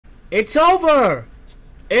It's over.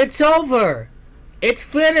 It's over. It's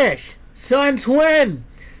finished. Suns win.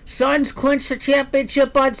 Suns clinch the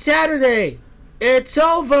championship on Saturday. It's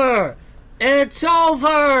over. It's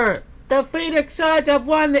over. The Phoenix Suns have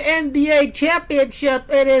won the NBA championship.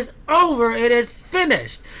 It is over. It is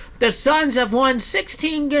finished. The Suns have won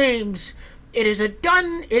 16 games. It is a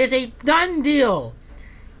done deal.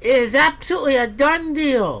 It is absolutely a done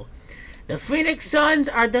deal. The Phoenix Suns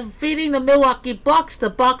are defeating the Milwaukee Bucks. The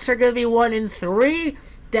Bucks are going to be 1-3.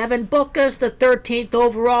 Devin Booker's the 13th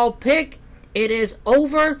overall pick. It is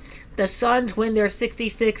over. The Suns win their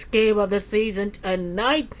 66th game of the season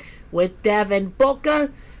tonight with Devin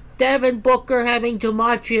Booker. Devin Booker having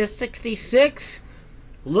gematria 66.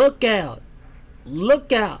 Look out.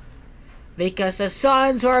 Look out. Because the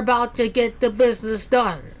Suns are about to get the business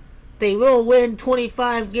done. They will win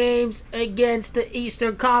 25 games against the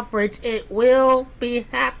Eastern Conference. It will be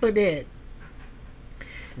happening.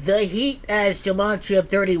 The Heat has gematria of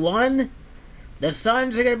 31. The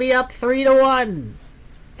Suns are going to be up 3-1.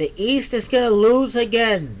 The East is going to lose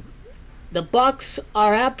again. The Bucks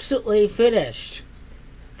are absolutely finished.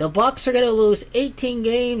 The Bucks are going to lose 18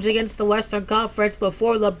 games against the Western Conference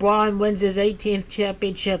before LeBron wins his 18th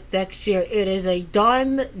championship next year. It is a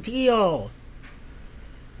done deal.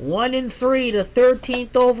 1-3, the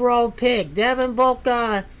 13th overall pick. Devin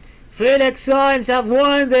Booker. Phoenix Suns have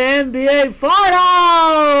won the NBA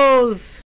Finals!